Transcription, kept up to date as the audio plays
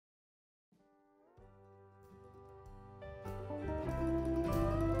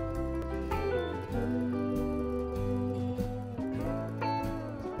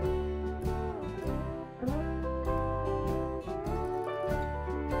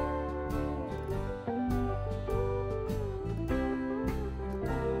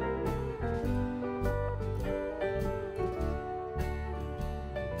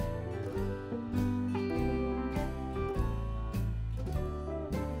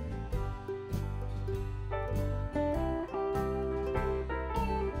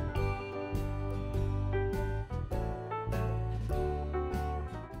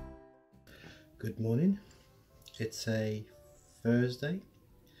Good morning. It's a Thursday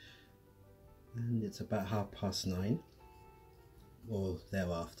and it's about 9:30 or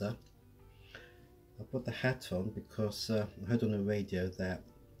thereafter. I put the hat on because I heard on the radio that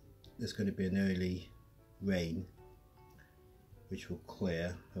there's going to be an early rain which will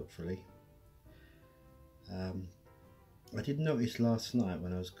clear hopefully. I did notice last night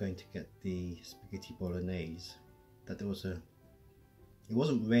when I was going to get the spaghetti bolognese that there was it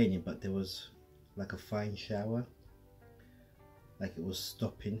wasn't raining, but there was like a fine shower, like it was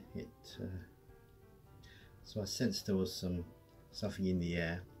stopping it, so I sensed there was something in the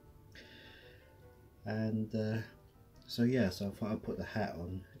air, and so I thought I'd put the hat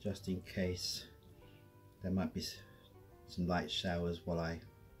on just in case there might be some light showers while I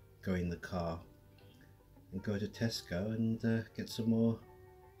go in the car and go to Tesco and get some more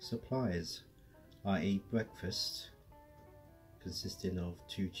supplies, i.e. breakfast consisting of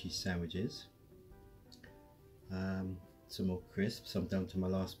 2 cheese sandwiches, some more crisps. I'm down to my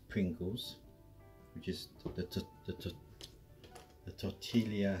last Pringles, which is the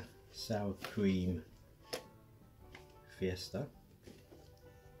tortilla sour cream fiesta.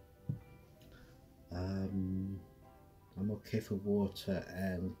 I'm okay for water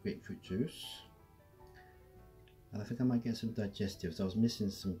and grapefruit juice, and I think I might get some digestives. I was missing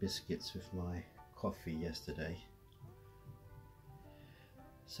some biscuits with my coffee yesterday.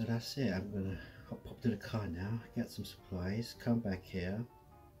 So that's it. I'm gonna pop to the car now, get some supplies, come back here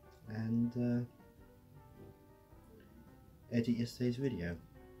and edit yesterday's video.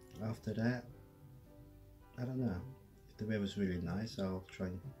 After that, I don't know, if the weather's really nice I'll try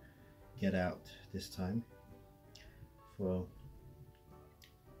and get out this time so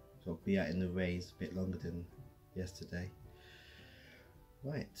I'll be out in the rays a bit longer than yesterday.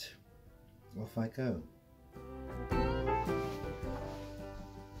 Right, off I go.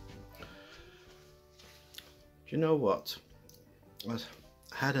 Do you know what? I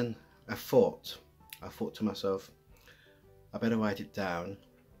had a thought. I thought to myself, I better write it down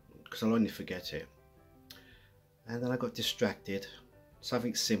because I'll only forget it. And then I got distracted.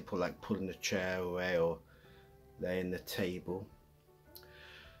 Something simple like pulling the chair away or laying the table.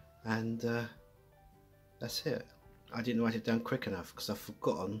 And that's it. I didn't write it down quick enough because I've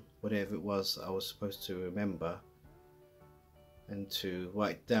forgotten whatever it was I was supposed to remember and to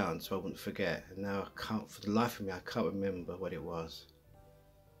write down so I wouldn't forget, and now I can't, for the life of me I can't remember what it was.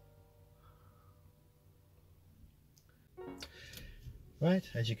 Right,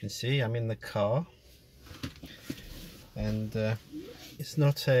 as you can see I'm in the car, and it's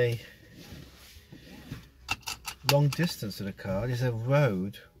not a long distance to the car. It's a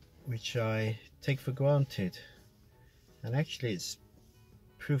road which I take for granted, and actually it's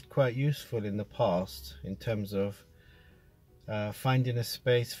proved quite useful in the past in terms of finding a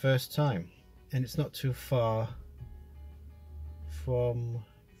space first time, and it's not too far from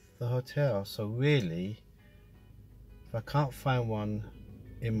the hotel. So really, if I can't find one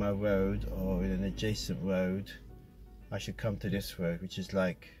in my road or in an adjacent road, I should come to this road, which is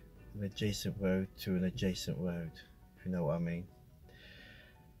like an adjacent road to an adjacent road, if you know what I mean.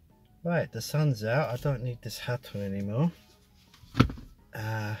 Right, the sun's out. I don't need this hat on anymore.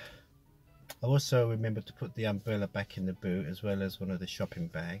 I also remembered to put the umbrella back in the boot as well as one of the shopping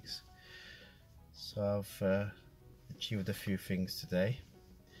bags. So I've achieved a few things today.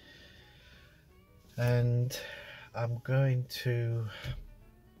 And I'm going to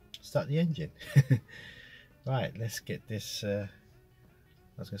start the engine. Right, let's get this, I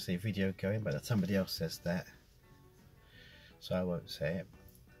was going to say video going, but somebody else says that, so I won't say it.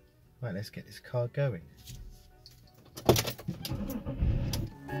 Right, let's get this car going.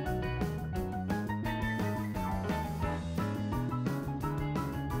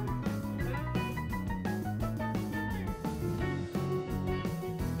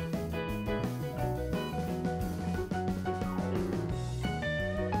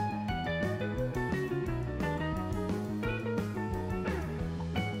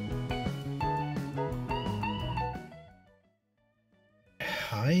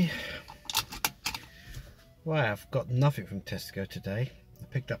 Hi. Right, I've got nothing from Tesco today. I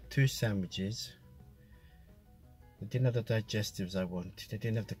picked up 2 sandwiches. They didn't have the digestives I wanted. They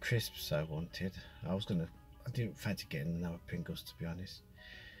didn't have the crisps I wanted. I didn't fancy getting another Pringles, to be honest.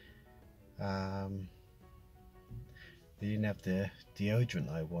 They didn't have the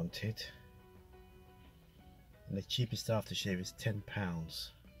deodorant I wanted. And the cheapest aftershave is £10.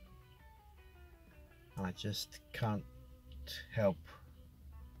 And I just can't help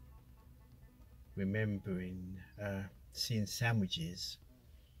remembering seeing sandwiches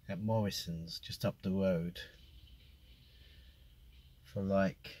at Morrison's just up the road for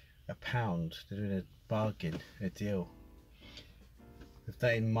like £1. They're doing a bargain, a deal. With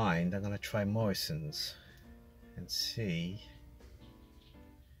that in mind, I'm going to try Morrison's and see,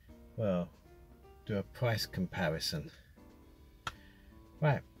 well, do a price comparison.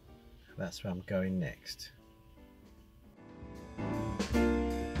 Right, that's where I'm going next.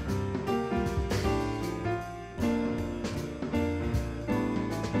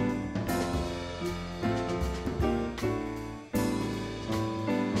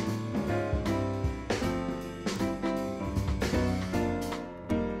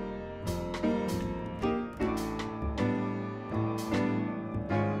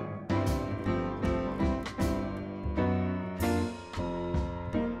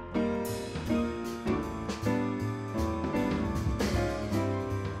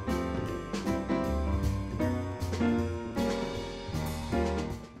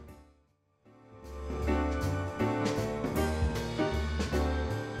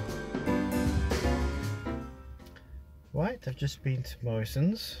 Right, I've just been to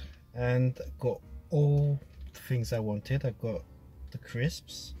Morrison's and got all the things I wanted. I got the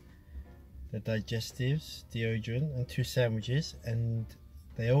crisps, the digestives, deodorant and 2 sandwiches, and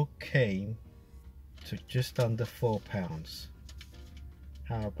they all came to just under £4.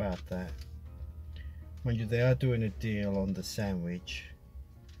 How about that? Mind you, they are doing a deal on the sandwich,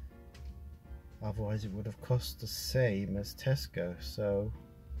 otherwise it would have cost the same as Tesco, so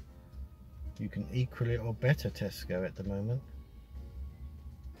you can equal it or better Tesco at the moment.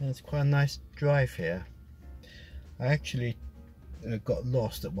 And it's quite a nice drive here. I actually got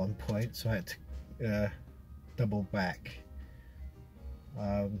lost at one point, so I had to double back.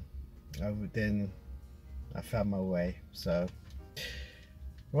 Then I found my way. So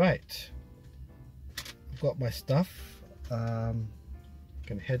right, I've got my stuff. Gonna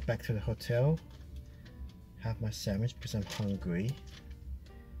head back to the hotel, have my sandwich because I'm hungry,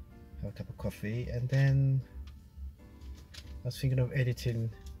 have a cup of coffee, and then I was thinking of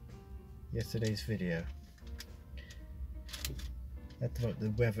editing yesterday's video. At the moment, the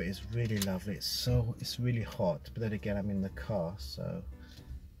weather is really lovely. It's really hot, but then again I'm in the car, so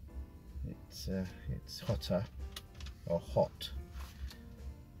it's hotter, or hot.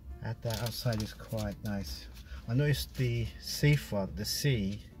 And that outside is quite nice. I noticed the seafront, the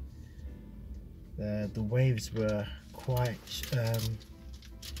sea, the waves were quite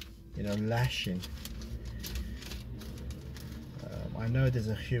you know, lashing. I know there's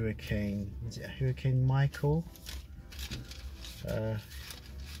a hurricane. Is it a Hurricane Michael?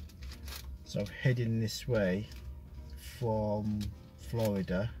 So heading this way from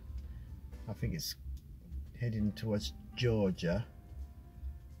Florida. I think it's heading towards Georgia,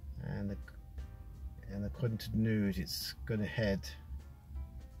 and according to the news, it's going to head.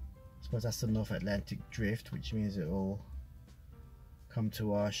 I suppose that's the North Atlantic Drift, which means it will come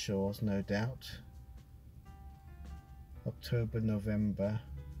to our shores, no doubt. October, November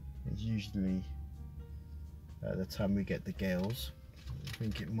is usually the time we get the gales. I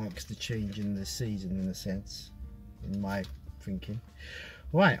think it marks the change in the season, in a sense, in my thinking.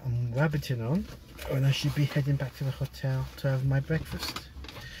 Right, I'm rabbiting on, and I should be heading back to the hotel to have my breakfast.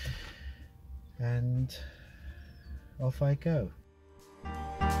 And off I go.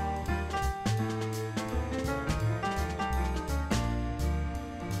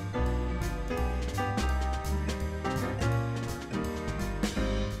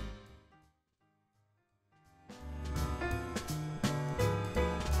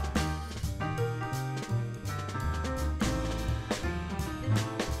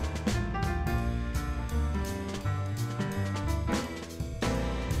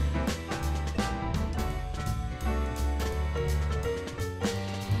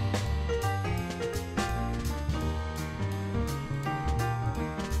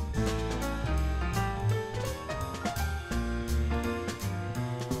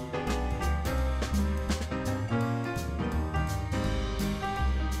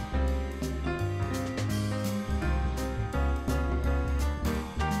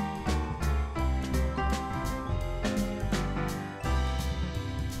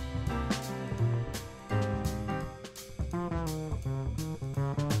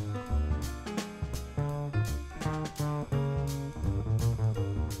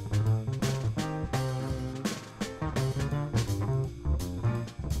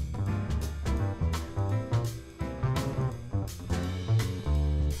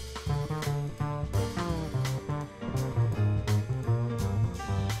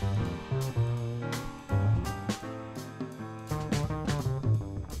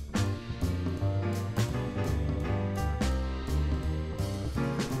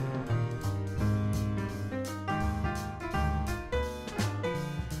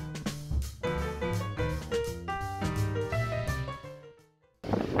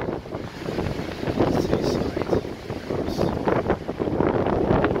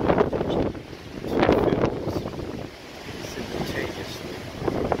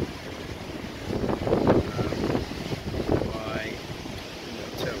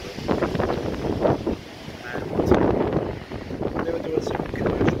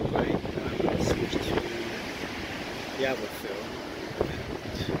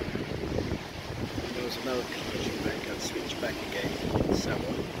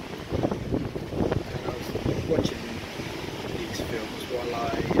 someone, and I was watching these films while I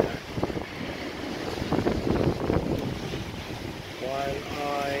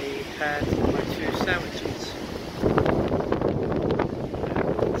had my 2 sandwiches.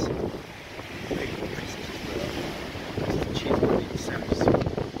 And big pieces as well. The cheese sandwiches. I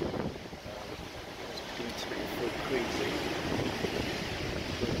was beginning to feel queasy.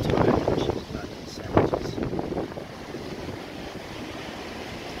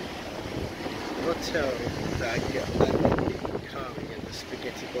 Hotel that I get that lovely curry and the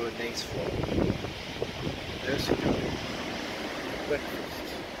spaghetti bolognese from. They also do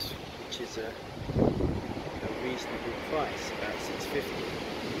breakfast, which is a reasonable price, about £6.50.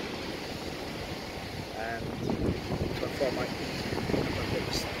 And so I thought I might get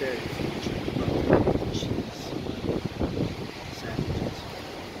the spare cheese sandwiches.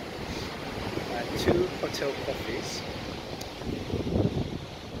 I had 2 hotel coffees.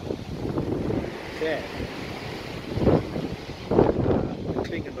 Then the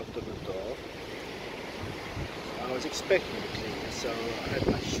cleaner knocked on the door. I was expecting the cleaner, so I had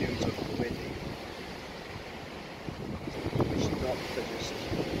my shoes off already. She knocked and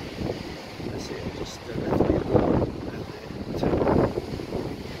that's it, just left me alone at the hotel.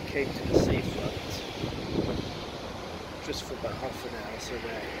 Came to the seafront just for about half an hour, so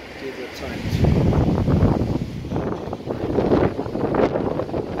that gave her time to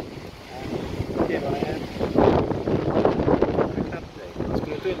here I am. Quick update. I was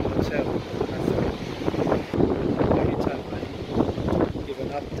going to do it in the hotel. I thought the only time I give an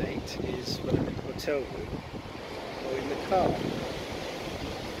update is when I'm in the hotel room or in the car.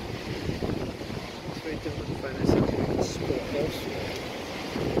 It's very difficult to find out something like sport elsewhere.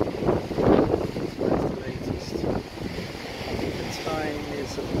 So that's the latest. I think the time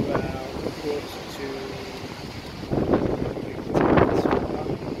is about 1:45.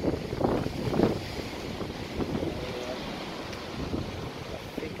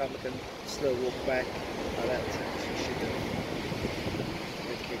 I'm going to slow walk back. Oh, that taxi should have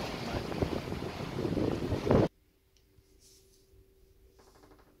vacated mine.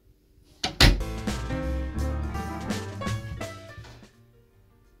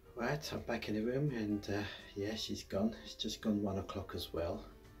 Right, I'm back in the room, and yeah, she's gone. It's just gone 1 o'clock as well.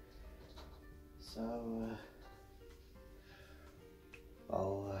 So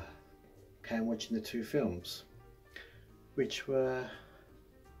I'll carry on watching the 2 films, which were,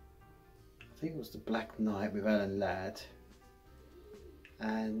 I think it was The Black Knight with Alan Ladd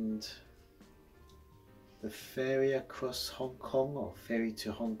and The Ferry Across Hong Kong, or Ferry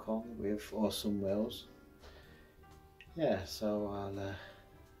to Hong Kong with Orson Welles. Yeah, so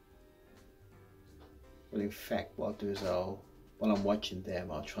well, in fact what I'll do is while I'm watching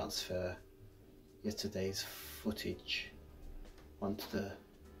them, I'll transfer yesterday's footage onto the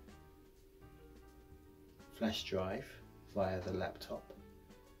flash drive via the laptop,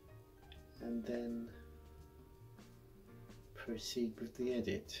 and then proceed with the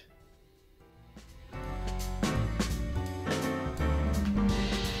edit.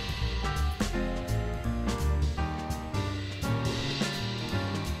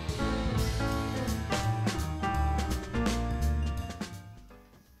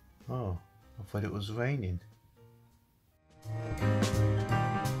 Oh, I thought it was raining.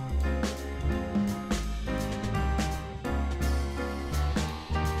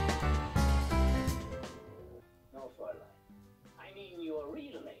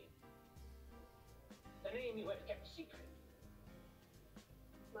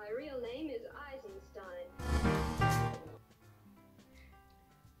 My real name is Eisenstein.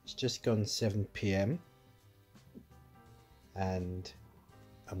 It's just gone 7 PM and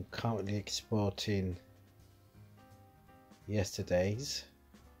I'm currently exporting yesterday's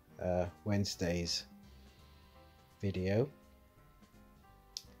Wednesday's video,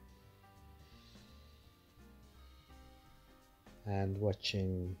 and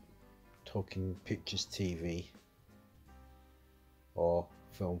watching Talking Pictures TV or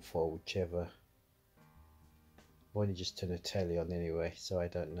Film 4, whichever. I've only just turned the telly on anyway, so I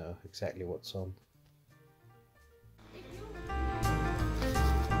don't know exactly what's on.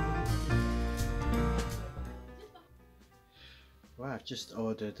 Well, I've just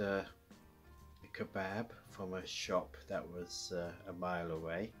ordered a kebab from a shop that was a mile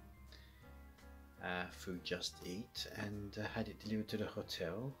away through Just Eat, and had it delivered to the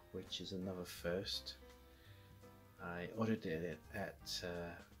hotel, which is another first. I ordered it at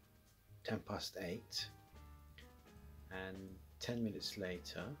 8:10, and 10 minutes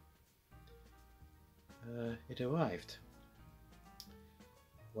later it arrived.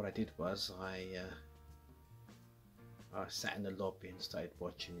 What I did was I I sat in the lobby and started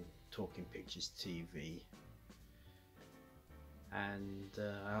watching Talking Pictures TV, and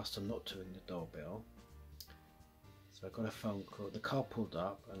I asked them not to ring the doorbell. So I got a phone call. The car pulled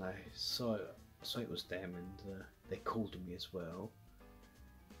up and I saw it was them, and they called me as well.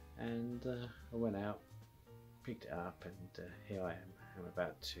 And I went out, picked it up, and here I am. I'm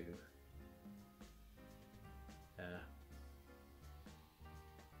about to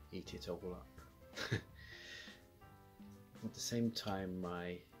eat it all up. At the same time,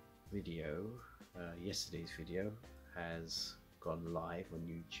 my video, yesterday's video, has gone live on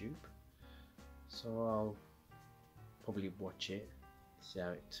YouTube, so I'll probably watch it, see how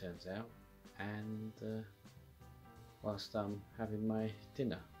it turns out, and whilst I'm having my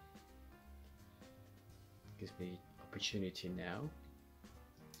dinner. Gives me opportunity now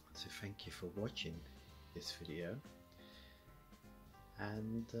to thank you for watching this video,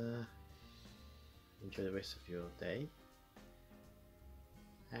 and enjoy the rest of your day,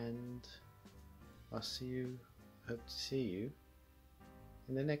 and I'll hope to see you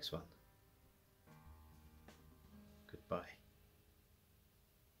in the next one. Goodbye.